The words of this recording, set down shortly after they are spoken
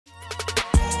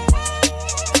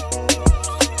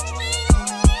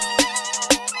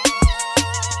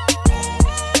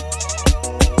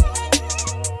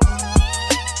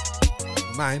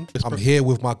mind. I'm here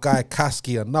with my guy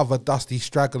Caskie, another dusty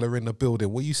straggler in the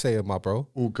building. What you saying, my bro?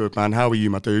 All good, man. How are you,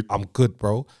 my dude? I'm good,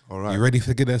 bro. All right. You ready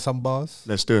to get in some bars?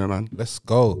 Let's do it, man. Let's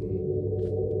go.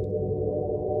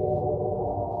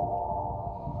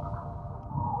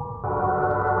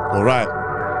 All right.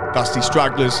 Dusty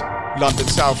stragglers, London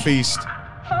South East.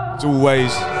 As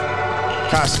always,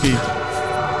 Caskie.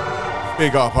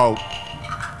 Big up, hope.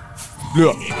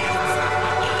 Look.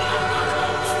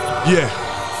 Yeah.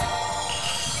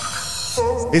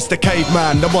 It's the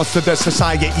caveman, the monster that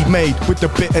society made, with the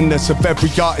bitterness of every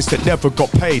artist that never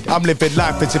got paid. I'm living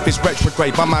life as if it's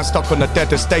retrograde. My man stuck on a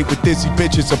dead estate with dizzy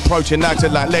bitches approaching,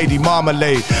 acting like Lady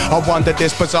Marmalade. I wonder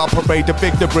this bizarre parade of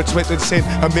ignorance, witnessing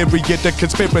a myriad of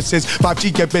conspiracies.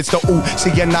 5G amidst the all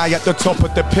CNI at the top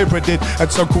of the pyramid,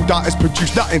 and so-called artists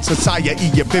produce nothing.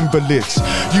 Society of invalids.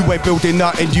 You ain't building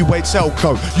nothing, you ain't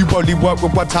Selco. You only work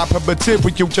with one type of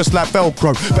material, just like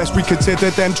Velcro. Best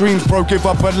reconsider them dreams, bro. Give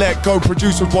up and let go.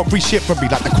 Producers want free shit from me,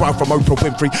 like the crowd from Oprah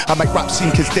Winfrey. I make rap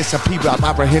seekers disappear like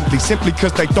Ira Hindley, simply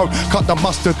cause they don't cut the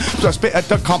mustard. So a spitter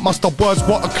that can't muster words,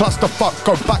 what a clusterfuck.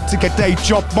 Go back to your day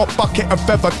job, mop bucket and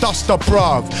feather duster,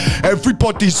 bruv.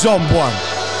 Everybody's on one.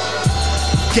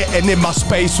 Getting in my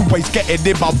space, always getting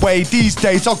in my way. These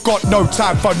days I've got no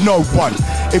time for no one.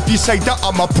 If you say that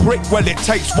I'm a prick, well it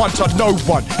takes one to know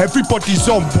one. Everybody's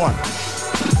on one.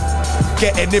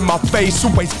 Getting in my face,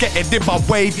 always getting in my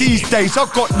way. These days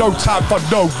I've got no time for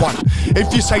no one.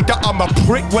 If you say that I'm a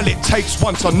prick, well it takes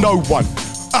one to know one.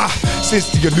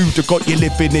 Since the eluder got you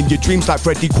living in your dreams like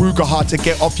Freddy Krueger, hard to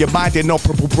get off your mind,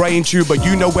 inoperable brain tumor.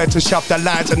 You know where to shove the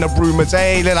lines and the rumours.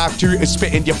 Ain't enough to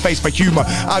spit in your face for humour.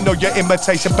 I know your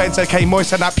imitation bends came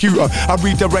moist and that pewter. I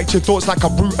redirect your thoughts like a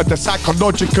router, the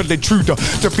psychological intruder.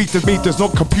 Defeated me does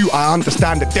not compute. I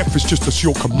understand that death is just a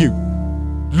short commute.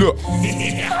 Look,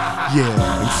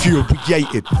 yeah,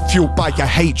 infuriated, fueled by your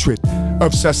hatred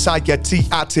of society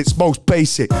at its most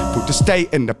basic. Put the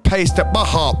state in the pace that my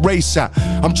heart race at.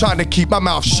 I'm trying to keep my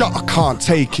mouth shut, I can't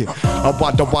take it. I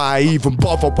wonder why I even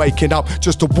bother waking up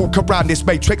just to walk around this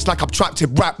matrix like I'm trapped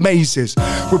in rap mazes.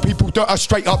 With people that are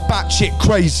straight up batshit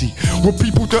crazy. With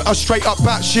people that are straight up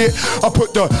batshit. I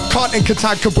put the can't in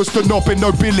cantankerous, the knob in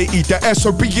nobility, the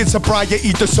SOB in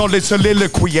sobriety, the solid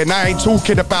soliloquy. And I ain't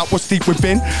talking about what's deep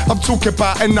within. I'm talking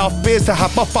about enough beers to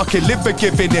have my fucking liver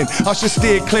giving in. I should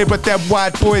steer clear of them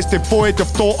wide boys, devoid of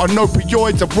thought on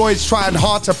opioids and roids, trying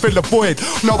hard to fill a void.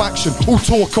 No action, all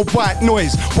talk of white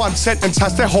noise. One sentence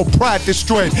has their whole pride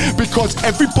destroyed because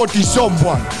everybody's on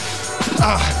one.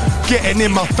 Getting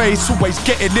in my face, always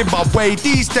getting in my way.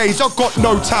 These days I've got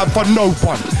no time for no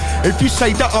one. If you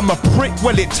say that I'm a prick,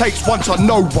 well it takes one to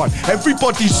know one.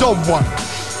 Everybody's on one.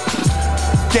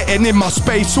 Getting in my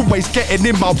space, always getting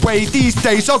in my way. These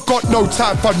days I've got no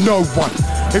time for no one.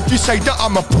 If you say that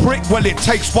I'm a prick, well it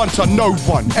takes one to know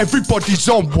one. Everybody's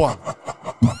on one.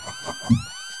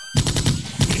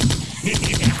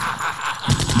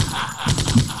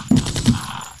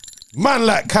 Man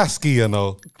like Caskie, you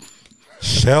know.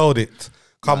 Shelled it.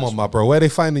 Come on, my bro. Where are they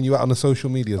finding you out on the social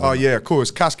media? Oh, yeah, of course.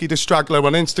 Caskie the Straggler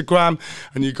on Instagram,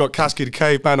 and you got Caskie the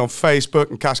Caveman on Facebook,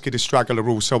 and Caskie the Straggler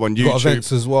also on YouTube. You got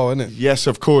events as well, innit? Yes,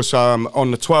 of course. On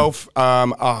the 12th,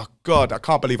 oh, God, I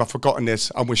can't believe I've forgotten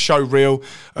this. I'm with Showreel,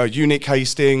 Unique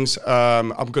Hastings. I'm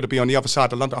going to be on the other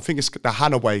side of London. I think it's the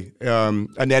Hanaway.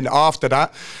 And then after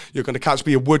that, you're going to catch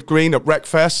me at Wood Green at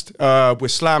Wreckfest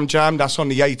with Slam Jam. That's on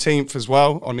the 18th as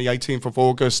well, on the 18th of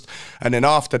August. And then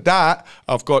after that,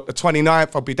 I've got the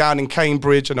 29th. I'll be down in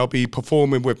Cambridge and I'll be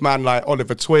performing with man like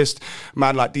Oliver Twist,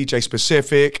 man like DJ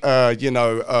Specific,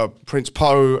 Prince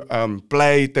Poe,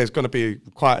 Blade. There's going to be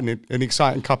quite an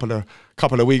exciting couple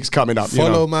of weeks coming up.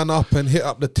 Follow man up and hit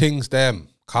up the things them.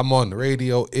 Come on,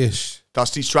 Radio-ish.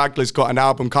 Dusty Straggler's got an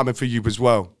album coming for you as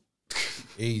well.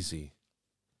 Easy.